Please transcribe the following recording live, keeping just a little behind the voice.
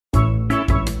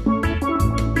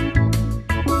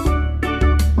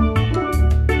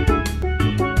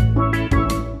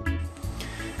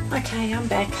I'm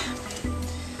back.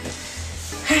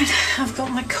 And I've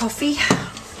got my coffee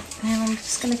and I'm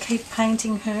just going to keep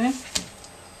painting her.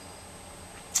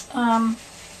 I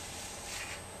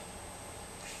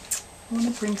want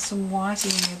to bring some white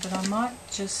in there, but I might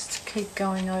just keep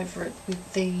going over it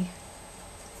with the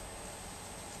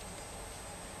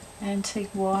antique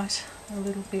white a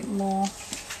little bit more.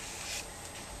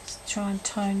 Just try and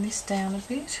tone this down a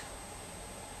bit.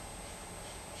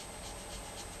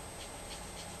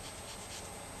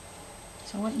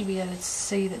 So I want you to be able to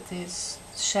see that there's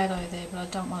shadow there, but I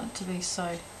don't want it to be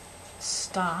so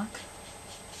stark.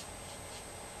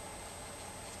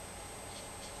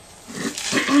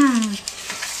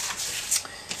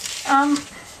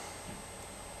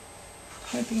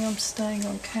 Hoping I'm staying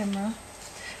on camera.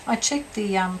 I checked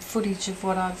the footage of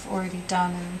what I've already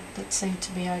done and that seemed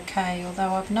to be okay,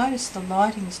 although I've noticed the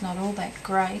lighting's not all that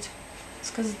great. It's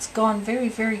because it's gone very,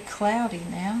 very cloudy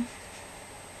now,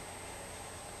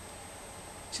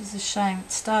 which is a shame.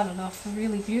 It started off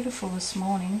really beautiful this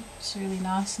morning. It's really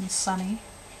nice and sunny.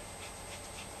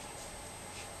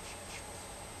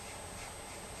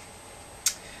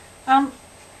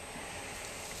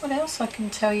 What else I can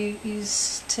tell you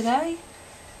is today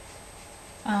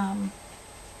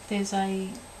there's a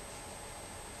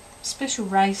special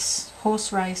race,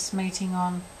 horse race meeting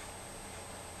on.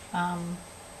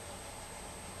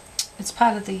 It's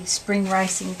part of the spring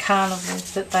racing carnival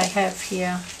that they have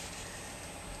here.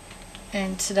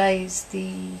 And today is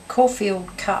the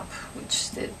Caulfield Cup,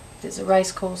 which there's a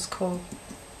race course called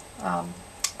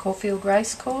Caulfield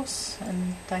Race Course,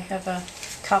 and they have a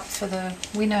cup for the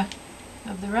winner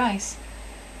of the race.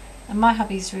 And my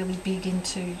hubby's really big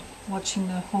into watching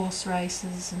the horse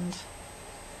races and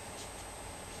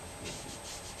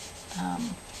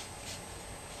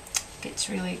gets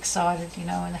really excited, you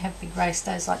know, when they have big race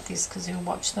days like this, because he'll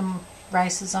watch them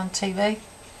races on TV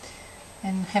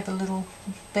and have a little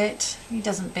bet. He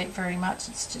doesn't bet very much,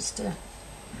 it's just a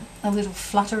little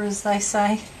flutter, as they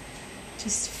say,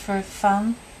 just for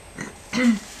fun.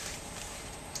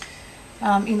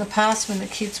 In the past, when the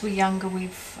kids were younger,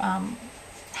 we've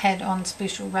had on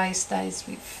special race days,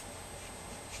 we've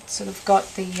sort of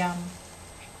got the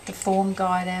form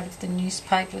guide out of the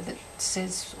newspaper that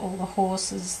says all the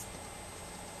horses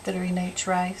that are in each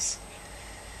race,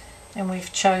 and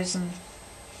we've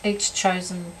each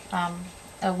chosen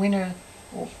a winner,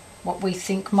 or what we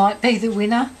think might be the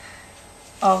winner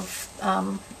of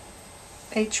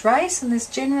each race. And there's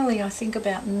generally, I think,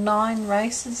 about 9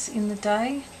 races in the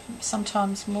day,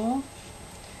 sometimes more,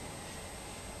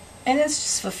 and it's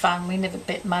just for fun. We never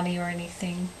bet money or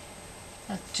anything,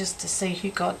 just to see who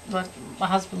got, like, my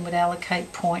husband would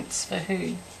allocate points for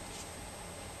who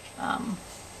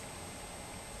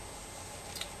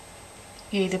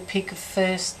either pick a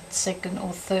first, second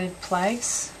or third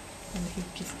place, and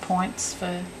he'd give points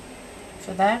for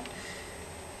that.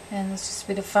 And it's just a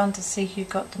bit of fun to see who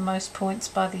got the most points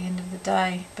by the end of the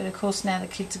day. But of course now the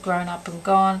kids are grown up and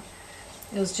gone.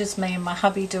 It was just me and my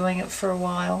hubby doing it for a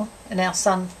while, and our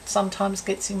son sometimes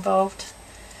gets involved.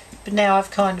 But now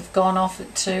I've kind of gone off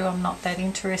it too. I'm not that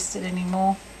interested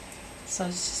anymore. So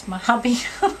it's just my hubby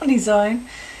on his own.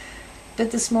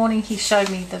 But this morning he showed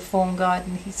me the form guide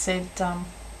and he said,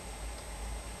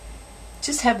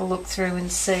 just have a look through and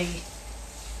see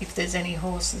if there's any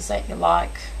horses that you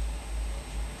like.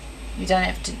 You don't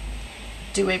have to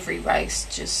do every race,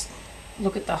 just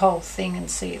look at the whole thing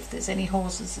and see if there's any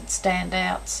horses that stand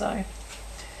out. So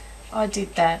I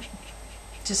did that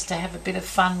just to have a bit of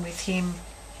fun with him.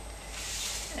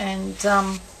 And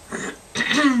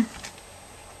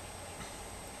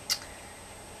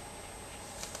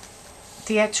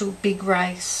the actual big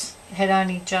race had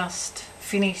only just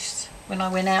finished when I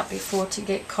went out before to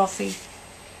get coffee,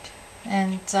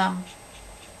 and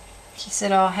he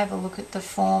said, "Oh, have a look at the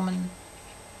form and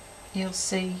you'll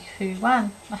see who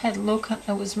won." I had a look, it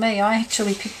was me. I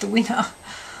actually picked the winner.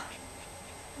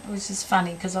 It was just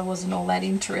funny because I wasn't all that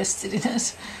interested in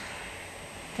it.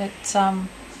 But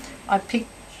I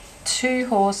picked 2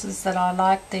 horses that I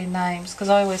liked their names, because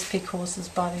I always pick horses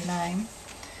by their name,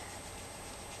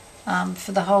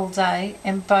 for the whole day,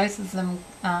 and both of them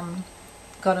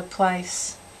got a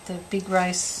place. The big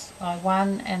race I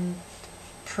won, and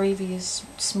previous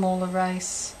smaller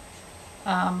race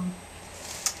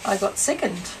I got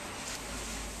second.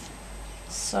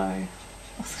 So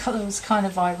I thought it was kind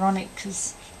of ironic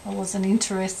because I wasn't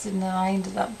interested and I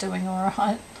ended up doing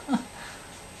alright.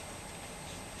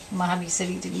 My hubby said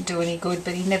he didn't do any good,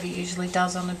 but he never usually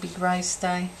does on a big race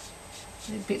day. It's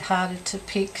a bit harder to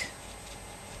pick.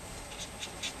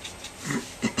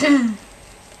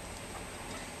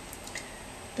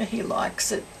 He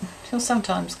likes it. He'll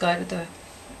sometimes go to the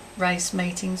race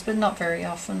meetings, but not very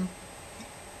often.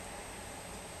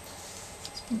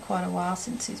 It's been quite a while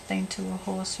since he's been to a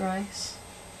horse race.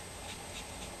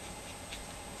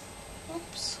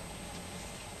 Oops.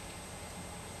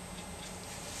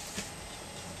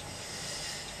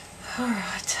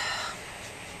 Alright.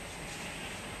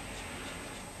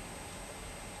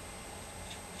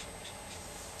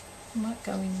 I might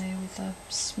go in there with a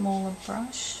smaller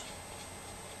brush.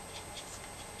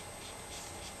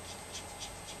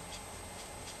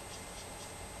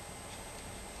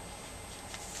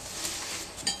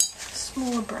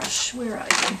 Smaller brush, where are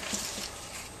you?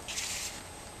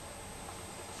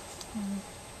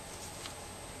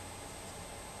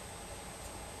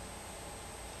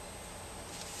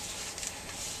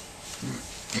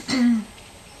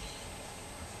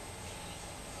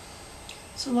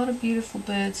 There's a lot of beautiful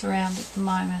birds around at the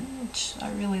moment, which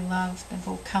I really love. They've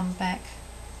all come back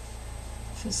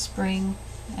for spring,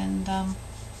 and they're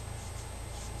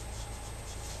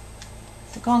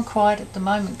gone quiet at the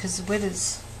moment because the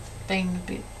weather's been a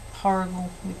bit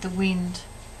horrible with the wind.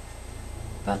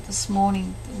 But this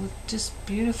morning there were just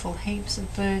beautiful heaps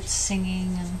of birds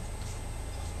singing,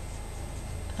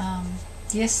 and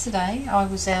yesterday I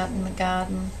was out in the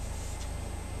garden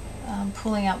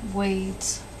pulling up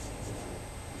weeds,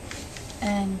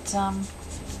 and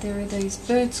there are these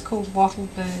birds called wattle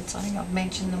birds. I think I've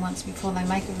mentioned them once before. They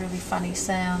make a really funny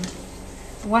sound.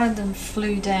 One of them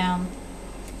flew down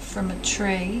from a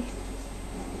tree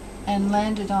and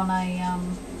landed on a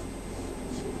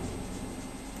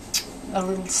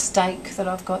little stake that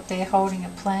I've got there holding a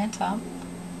plant up,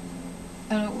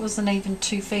 and it wasn't even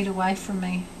 2 feet away from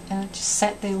me, and it just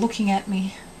sat there looking at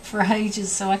me for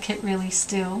ages, so I kept really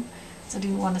still, so I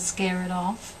didn't want to scare it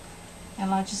off,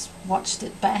 and I just watched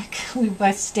it back. We were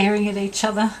both staring at each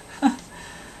other. That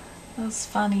was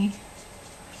funny.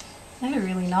 I had a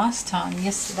really nice time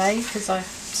yesterday because I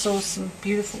saw some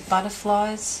beautiful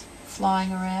butterflies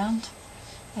flying around,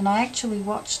 and I actually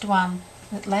watched one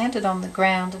that landed on the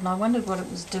ground, and I wondered what it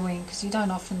was doing because you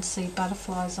don't often see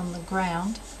butterflies on the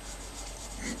ground.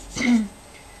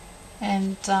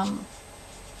 And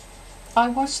I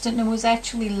watched it, and it was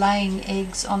actually laying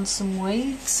eggs on some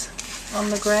weeds on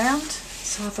the ground,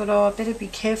 so I thought, oh, I better be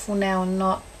careful now and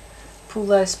not pull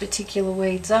those particular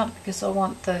weeds up because I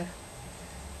want the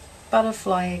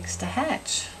butterfly eggs to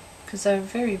hatch, because they're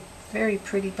very, very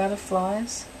pretty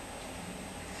butterflies.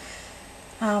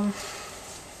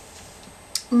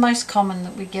 Most common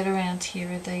that we get around here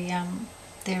are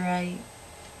they're a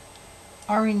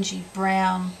orangey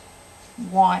brown,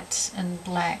 white and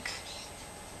black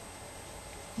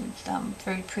with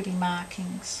very pretty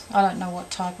markings. I don't know what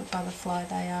type of butterfly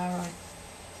they are. I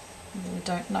really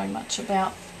don't know much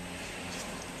about.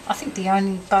 I think the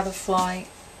only butterfly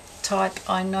type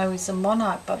I know is a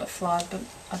monarch butterfly, but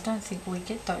I don't think we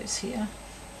get those here.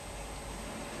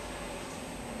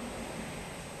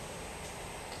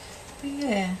 But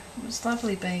yeah, it was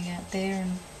lovely being out there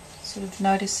and sort of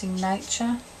noticing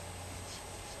nature.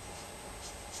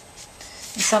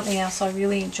 And something else I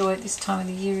really enjoy at this time of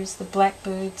the year is the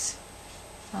blackbirds,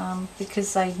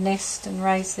 because they nest and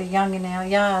raise their young in our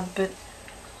yard, but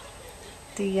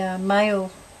the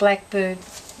male blackbird,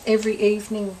 every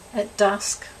evening at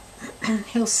dusk,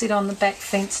 he'll sit on the back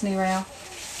fence near our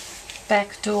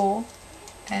back door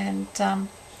and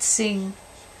sing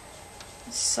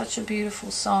such a beautiful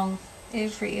song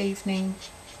every evening.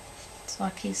 It's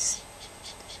like he's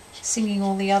singing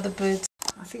all the other birds.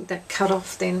 I think that cut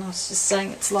off then. I was just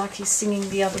saying it's like he's singing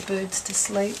the other birds to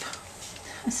sleep.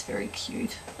 That's very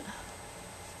cute.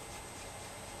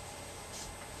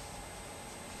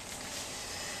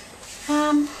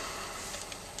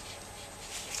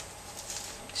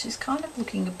 She's kind of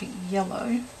looking a bit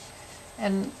yellow,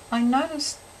 and I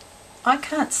noticed, I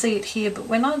can't see it here, but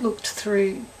when I looked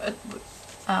through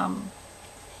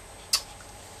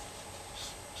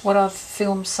what I've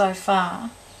filmed so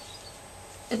far,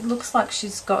 it looks like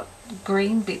she's got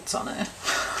green bits on her.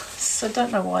 So I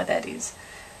don't know why that is,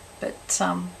 but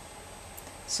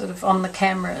sort of on the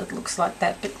camera it looks like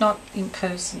that, but not in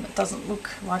person. It doesn't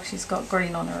look like she's got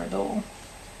green on her at all.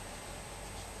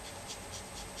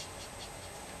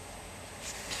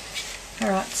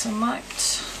 Alright, so I might,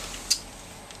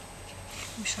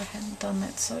 wish I hadn't done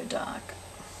that so dark.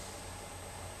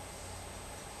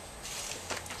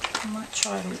 I might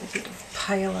try a little bit of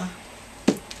paler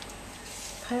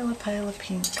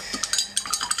pink.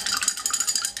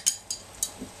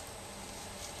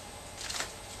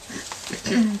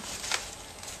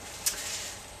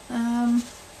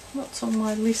 What's on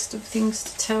my list of things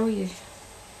to tell you?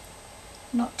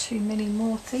 not too many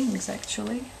more things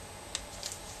actually.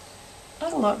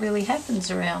 Not a lot really happens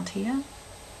around here.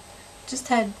 Just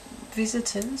had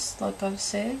visitors, like I've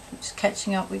said, just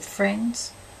catching up with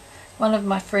friends. One of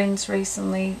my friends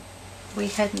recently, we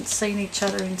hadn't seen each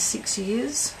other in 6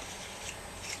 years,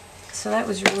 so that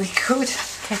was really good,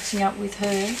 catching up with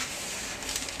her.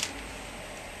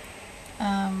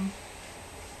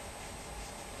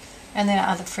 And there are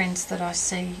other friends that I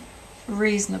see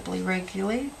reasonably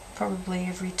regularly, probably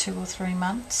every 2 or 3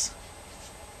 months.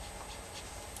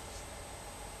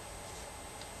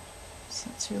 So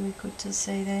it's really good to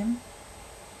see them.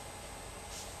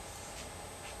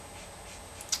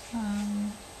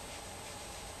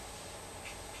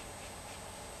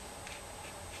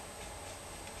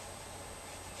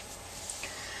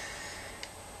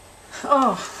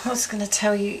 Oh, I was going to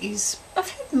tell you is I've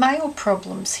had mail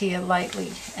problems here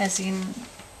lately, as in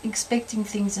expecting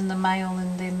things in the mail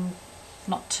and them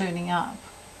not turning up.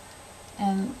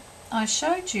 And I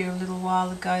showed you a little while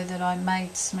ago that I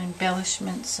made some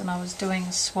embellishments and I was doing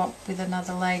a swap with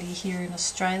another lady here in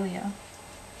Australia.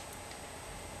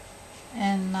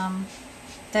 And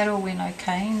that all went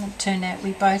okay, and it turned out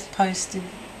we both posted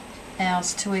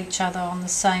ours to each other on the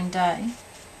same day.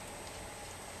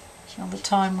 Well, the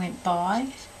time went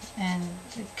by and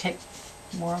it kept,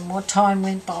 more and more time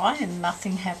went by and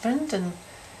nothing happened, and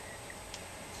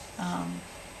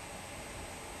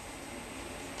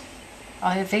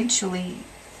I eventually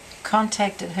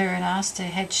contacted her and asked her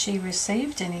had she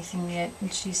received anything yet,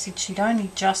 and she said she'd only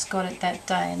just got it that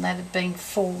day, and that had been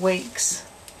 4 weeks.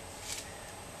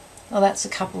 Well, that's a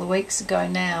couple of weeks ago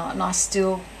now, and I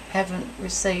still haven't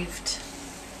received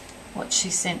what she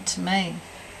sent to me.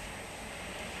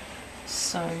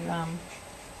 So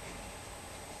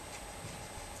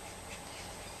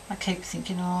I keep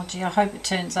thinking, oh gee, I hope it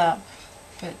turns up,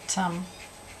 but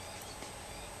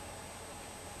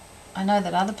I know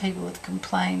that other people have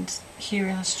complained here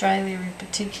in Australia in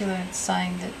particular,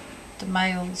 saying that the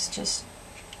mail is just,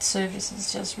 service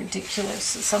is just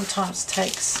ridiculous. It sometimes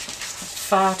takes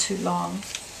far too long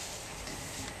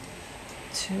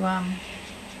to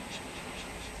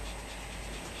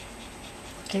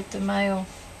get the mail.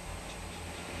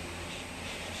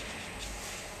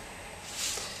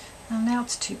 And now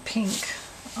it's too pink.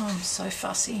 Oh, I'm so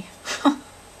fussy.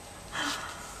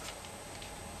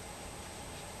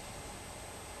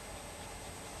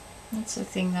 That's the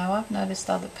thing though, I've noticed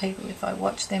other people, if I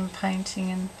watch them painting,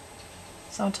 and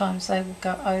sometimes they will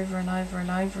go over and over and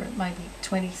over it, maybe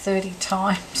 20, 30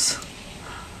 times.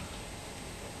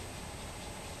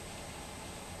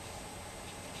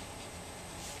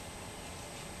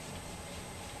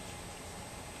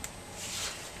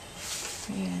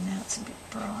 Yeah, now it's a bit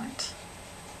bright.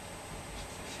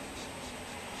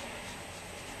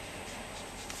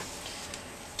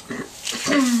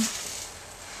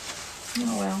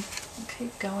 Oh well, I'll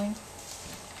keep going.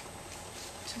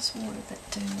 Just watered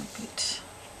that down a bit.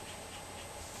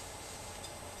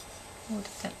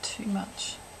 Watered that too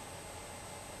much.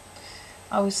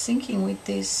 I was thinking with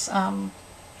this, I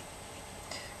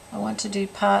want to do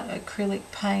part acrylic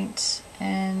paint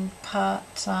and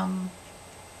part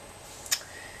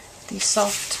the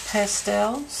soft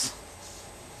pastels,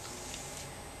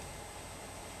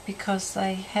 because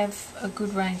they have a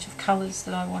good range of colours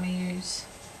that I want to use.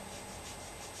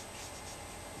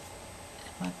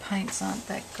 My paints aren't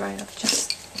that great, I've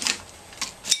just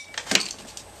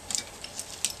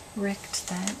wrecked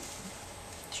that.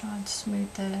 Try and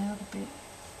smooth that out a bit.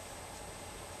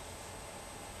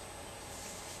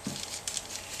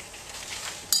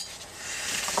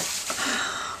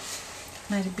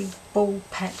 Made a big bald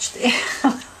patch there.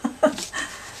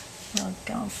 I'll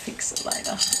go and fix it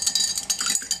later.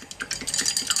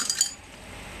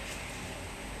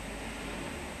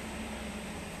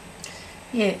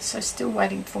 Yeah, so still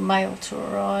waiting for mail to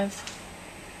arrive.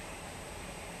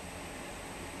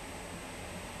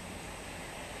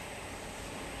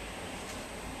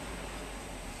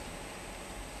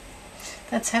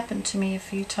 That's happened to me a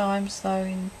few times though,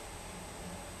 in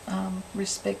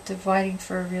respect of waiting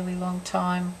for a really long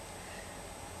time,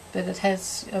 but it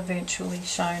has eventually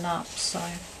shown up, so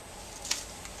I'll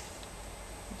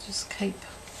just keep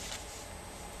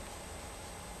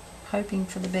hoping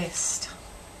for the best.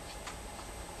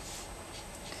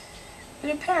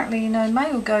 But apparently, you know,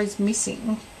 mail goes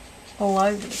missing all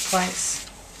over the place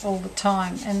all the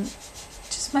time, and it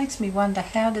just makes me wonder,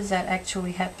 how does that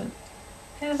actually happen?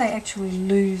 How do they actually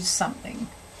lose something?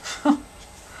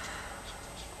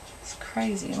 It's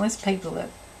crazy, unless people are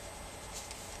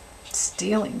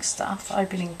stealing stuff,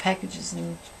 opening packages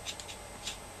and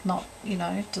not, you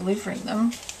know, delivering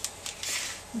them.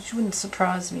 which wouldn't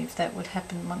surprise me if that would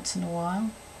happen once in a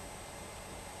while.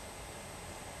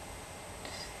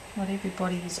 Not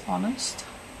everybody is honest,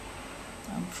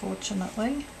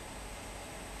 unfortunately.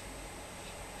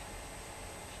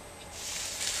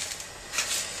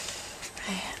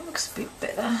 It looks a bit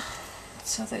better,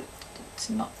 so that it's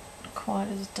not quite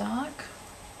as dark.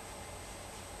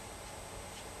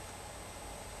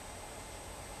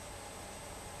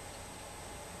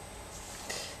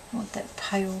 I want that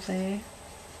pale there,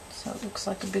 so it looks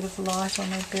like a bit of light on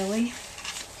her belly.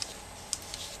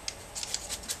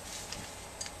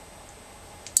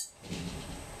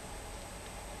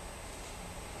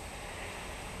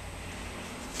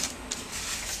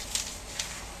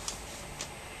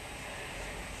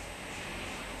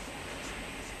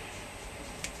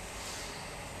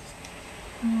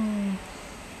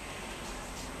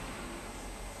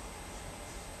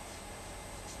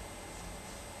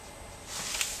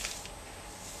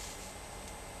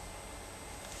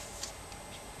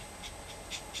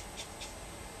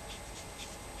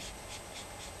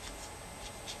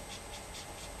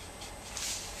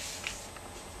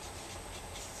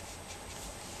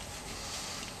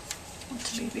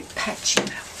 To be a bit patchy.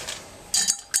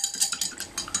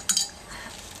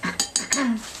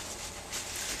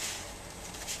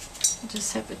 I'll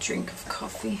just have a drink of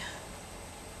coffee.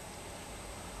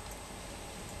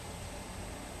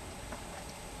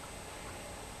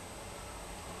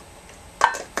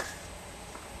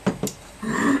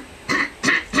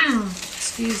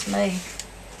 Excuse me.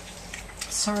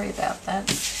 Sorry about that.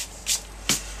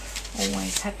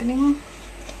 Always happening.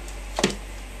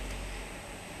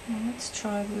 Now let's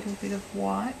try a little bit of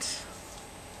white.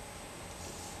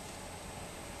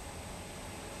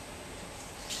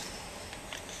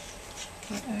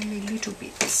 But only little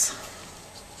bits.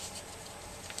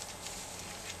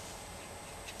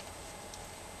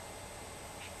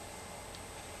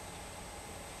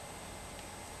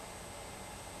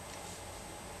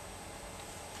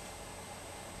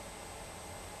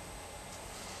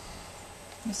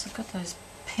 Yes, I've got those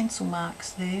pencil marks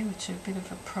there, which are a bit of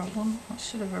a problem. I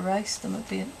should have erased them a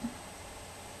bit.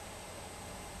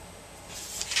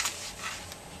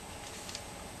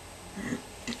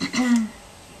 You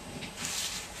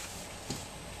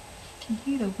can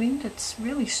hear the wind, it's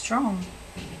really strong.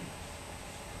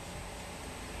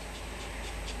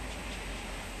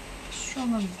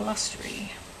 Strong and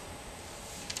blustery.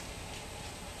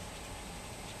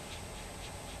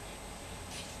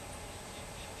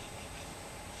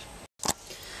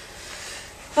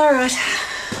 Alright,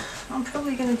 I'm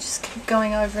probably going to just keep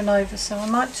going over and over, so I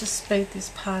might just speed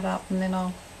this part up and then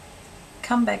I'll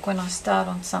come back when I start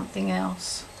on something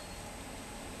else.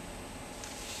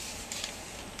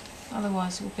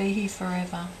 Otherwise we'll be here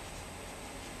forever.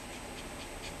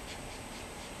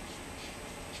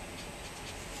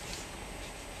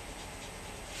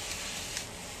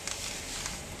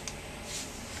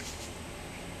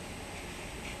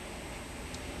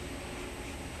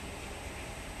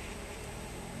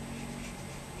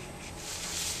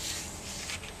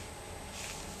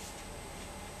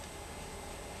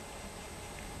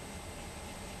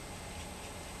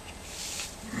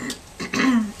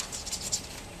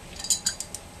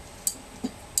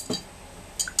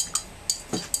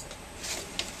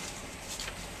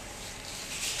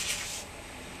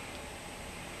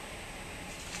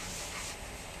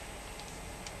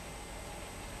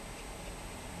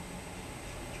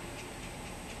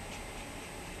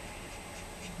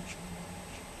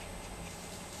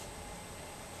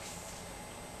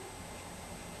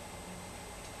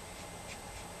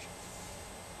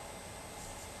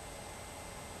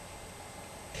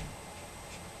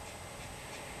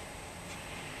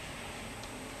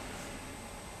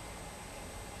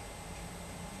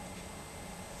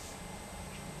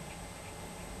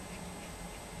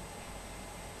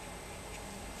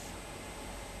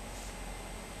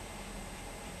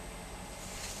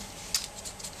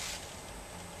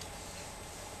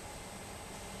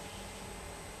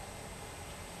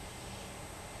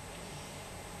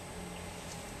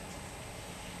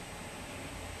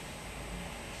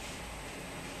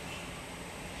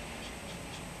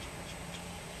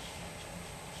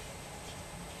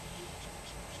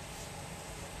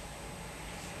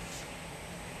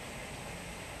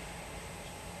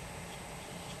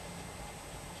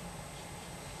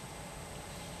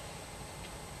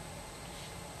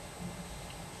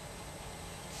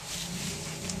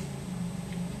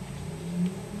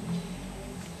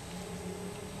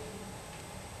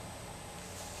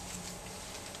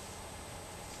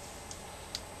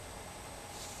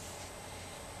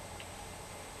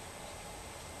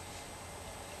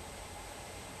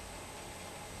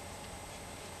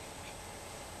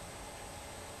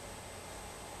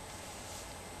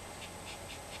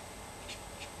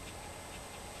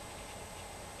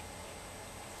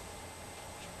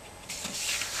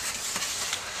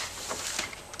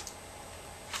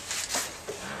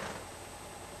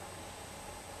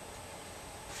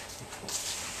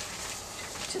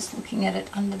 Just looking at it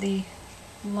under the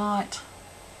light.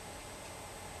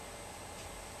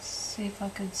 See if I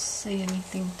could see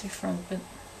anything different, but it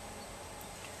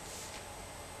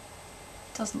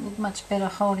doesn't look much better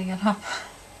holding it up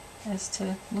as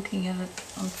to looking at it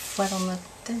flat on the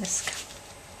desk.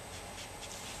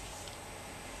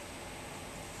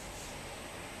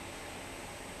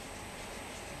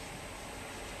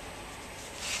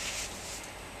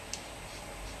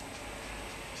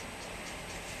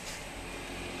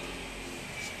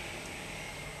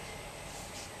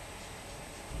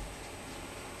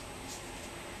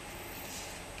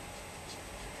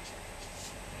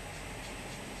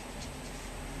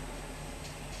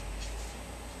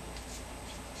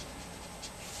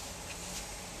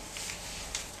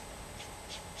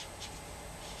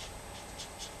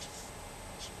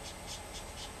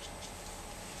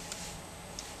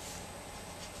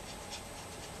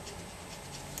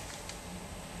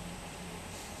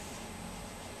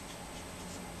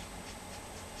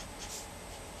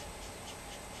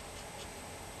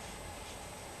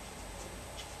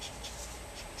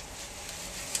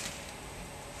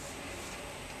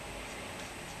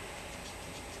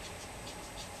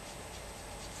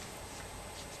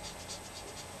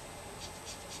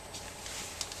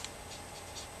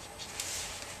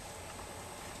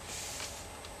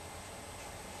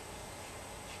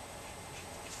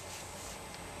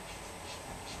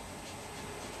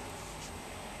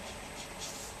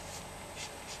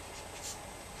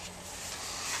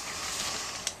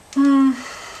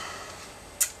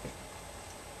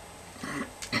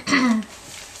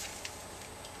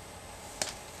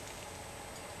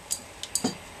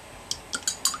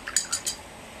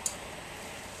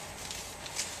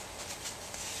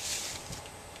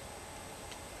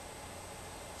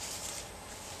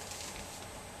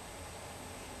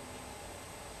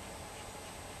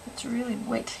 It's really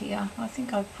wet here. I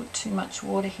think I've put too much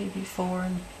water here before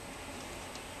and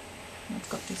I've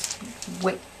got this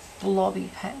wet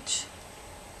blobby patch.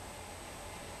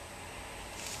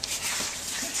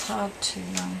 It's hard to,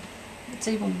 it's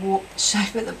even warped the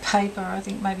shape of the paper. I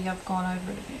think maybe I've gone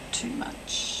over it a bit too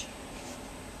much.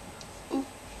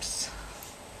 Oops.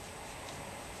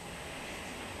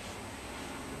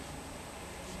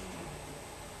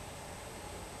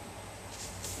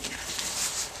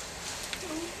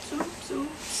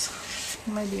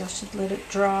 Maybe I should let it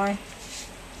dry.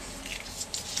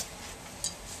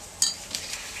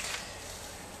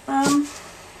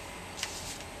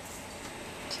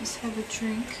 Just have a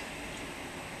drink.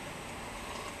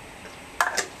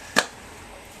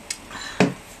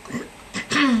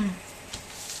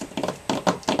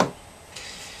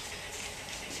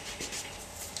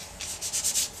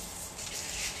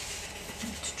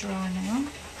 It's dry now.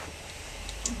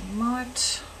 I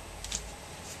might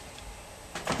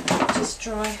just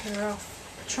dry her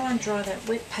off. Try and dry that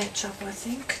wet patch up, I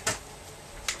think.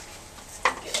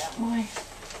 Get out my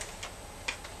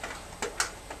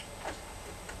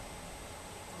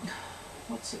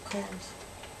what's it called?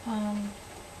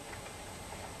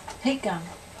 Heat gun.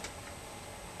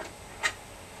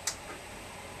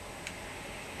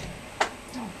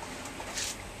 Oh.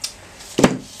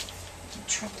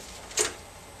 Trouble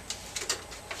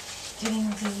getting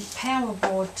the power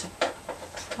board to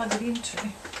plug it into.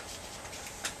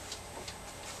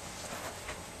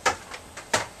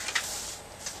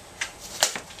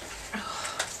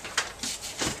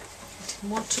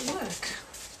 Want to work.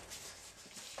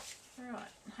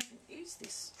 Alright, I haven't used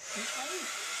this in ages.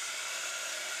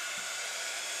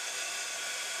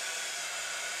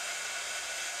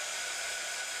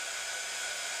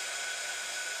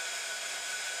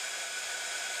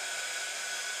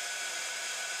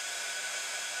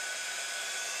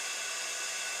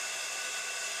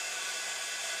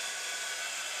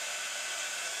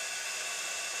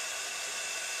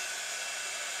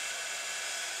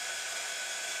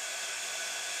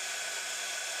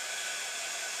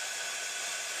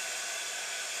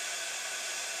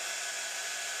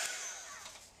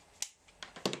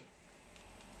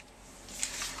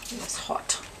 It's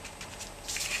hot.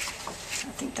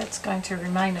 I think that's going to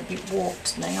remain a bit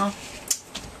warped now.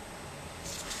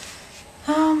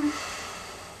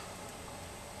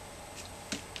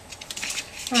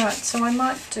 Alright, so I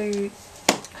might do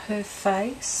her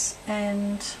face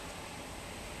and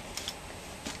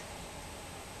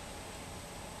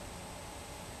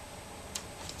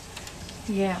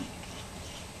yeah.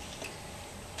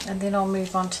 And then I'll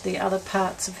move on to the other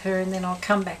parts of her and then I'll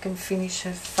come back and finish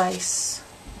her face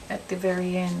at the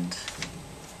very end.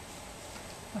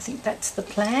 I think that's the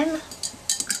plan.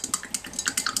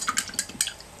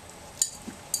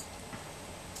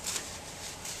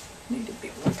 Need a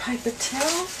bit more paper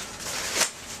towel.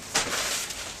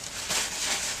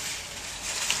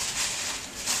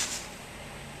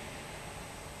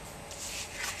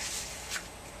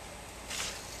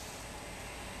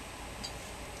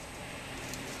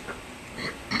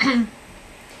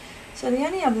 So the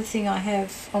only other thing I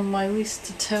have on my list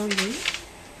to tell you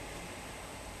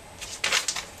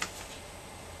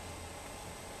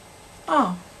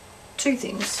two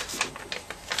things.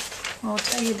 I'll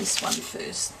tell you this one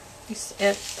first.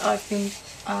 I've been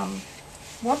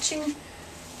watching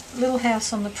Little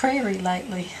House on the Prairie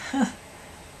lately. A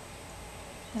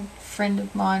friend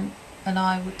of mine and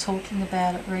I were talking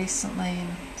about it recently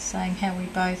and saying how we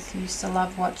both used to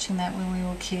love watching that when we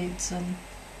were kids, and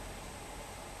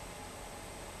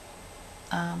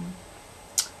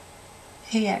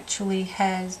he actually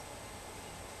has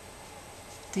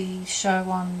the show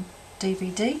on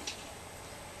DVD,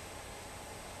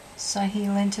 so he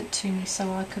lent it to me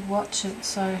so I could watch it.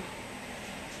 So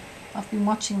I've been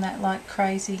watching that like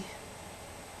crazy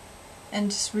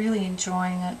and just really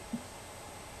enjoying it,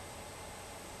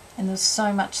 and there's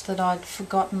so much that I'd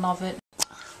forgotten of it.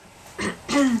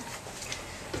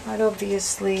 I'd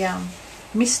obviously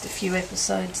missed a few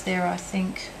episodes there, I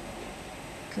think,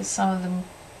 because some of them,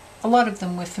 a lot of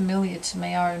them were familiar to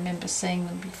me. I remember seeing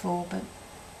them before, but,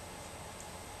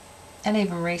 and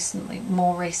even recently,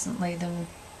 more recently than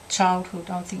childhood,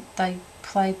 I think they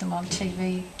played them on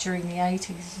TV during the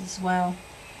 80s as well.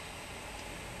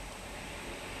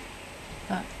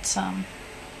 But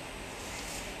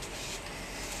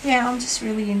yeah, I'm just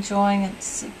really enjoying it.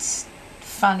 It's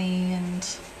funny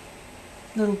and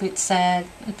a little bit sad,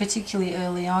 particularly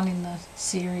early on in the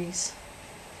series.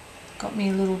 Got me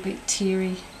a little bit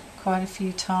teary quite a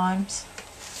few times.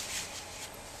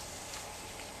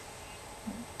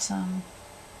 But,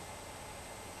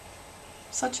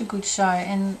 such a good show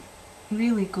and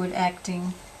really good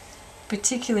acting.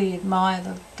 Particularly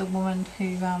admire the woman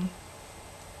who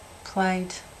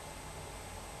played,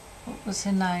 what was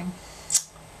her name?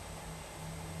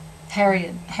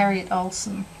 Harriet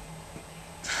Olsen.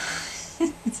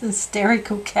 It's a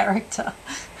hysterical character.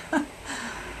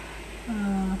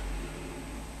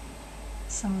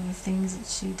 Some of the things that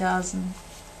she does and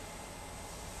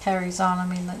carries on. I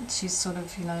mean, that she's sort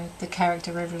of, you know, the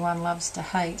character everyone loves to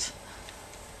hate.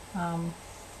 In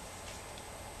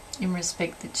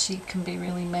respect that she can be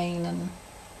really mean and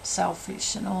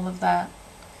selfish and all of that.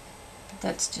 But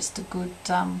that's just a good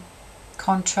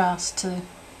contrast to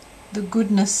the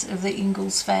goodness of the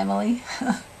Ingalls family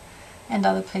and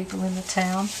other people in the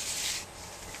town.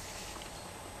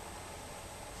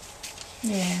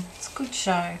 Yeah, it's a good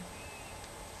show.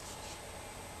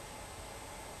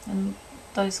 And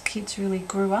those kids really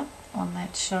grew up on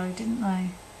that show, didn't they?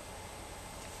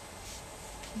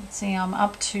 Let's see, I'm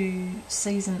up to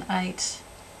season 8.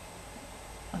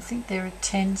 I think there are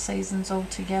 10 seasons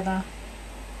altogether.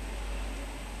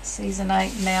 Season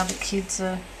 8 now, the kids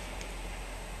are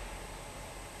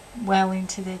well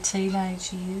into their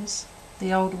teenage years.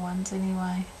 The older ones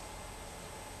anyway.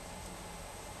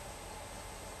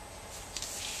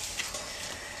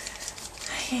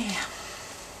 Yeah.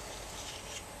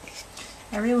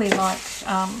 I really like,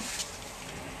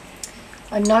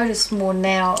 I notice more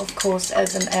now, of course,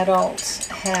 as an adult,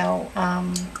 how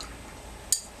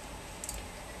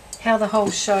the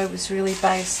whole show was really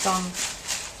based on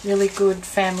really good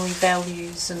family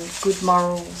values and good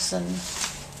morals, and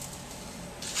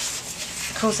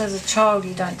of course as a child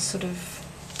you don't sort of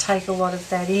take a lot of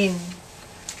that in,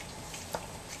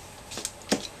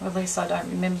 or at least I don't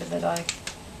remember that I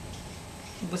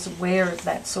was aware of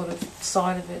that sort of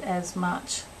side of it as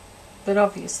much, but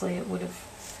obviously it would have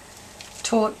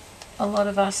taught a lot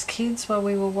of us kids while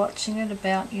we were watching it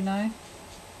about, you know,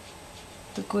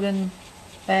 the good and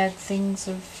bad things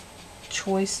of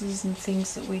choices and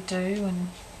things that we do, and,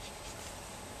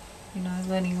 you know,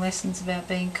 learning lessons about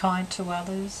being kind to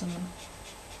others, and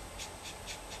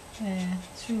yeah,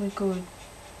 it's really good.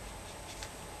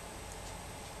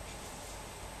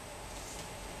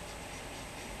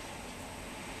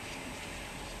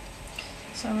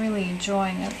 So I'm really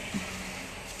enjoying it.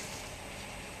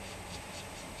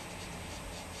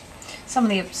 Some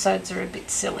of the episodes are a bit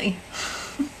silly.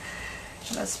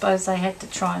 But I suppose they had to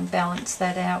try and balance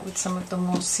that out with some of the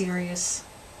more serious,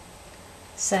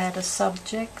 sadder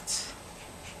subjects.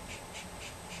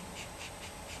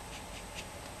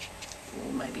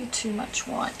 Or maybe too much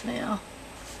white now.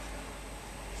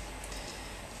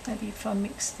 Maybe if I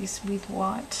mix this with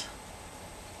white,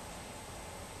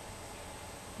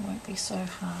 it won't be so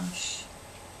harsh.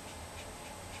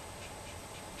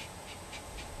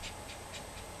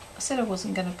 I said I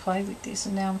wasn't going to play with this,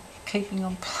 and now I'm keeping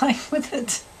on playing with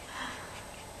it.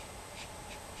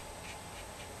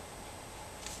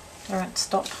 Alright,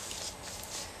 stop.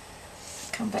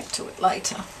 Come back to it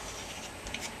later.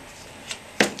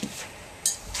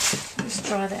 Let's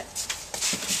try that.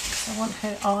 I want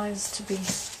her eyes to be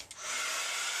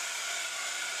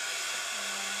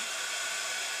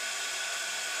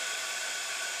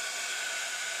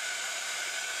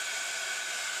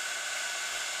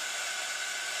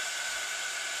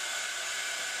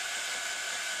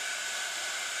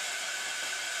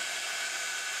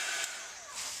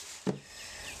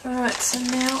Alright, so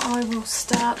now I will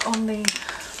start on the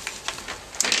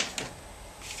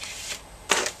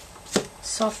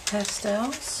soft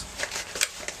pastels.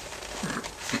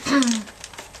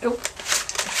 Oh,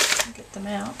 get them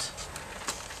out.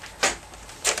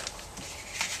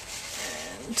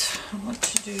 And I want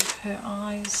to do her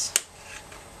eyes.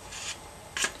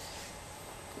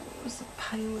 It was the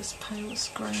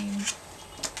palest green.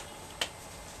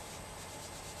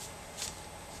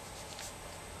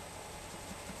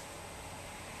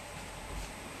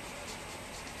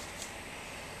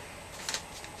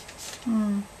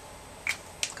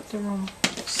 Got the wrong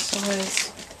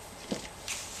size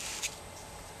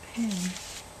pen.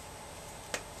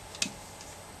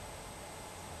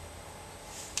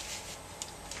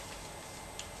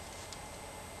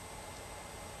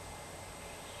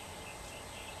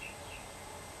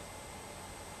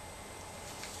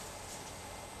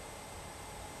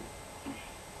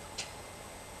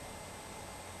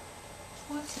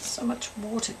 Why is there so much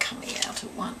water coming out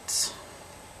at once?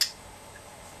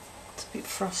 It's a bit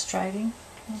frustrating.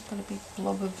 I've got a big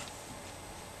blob of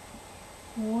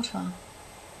water.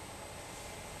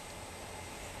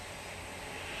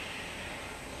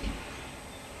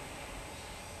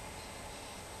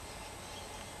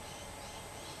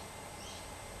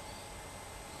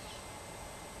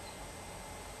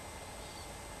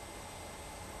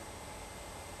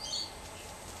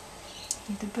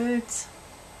 Need the birds.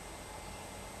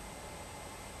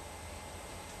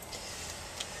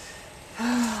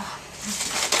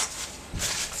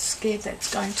 Scared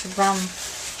that's going to run.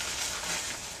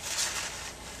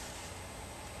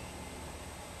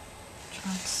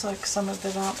 Try and soak some of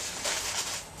it up.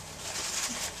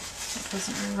 It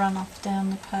doesn't run off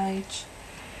down the page.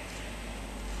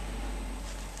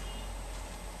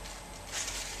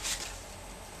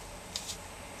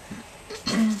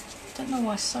 Don't know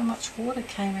why so much water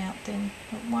came out then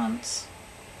at once.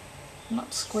 I'm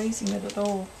not squeezing it at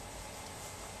all.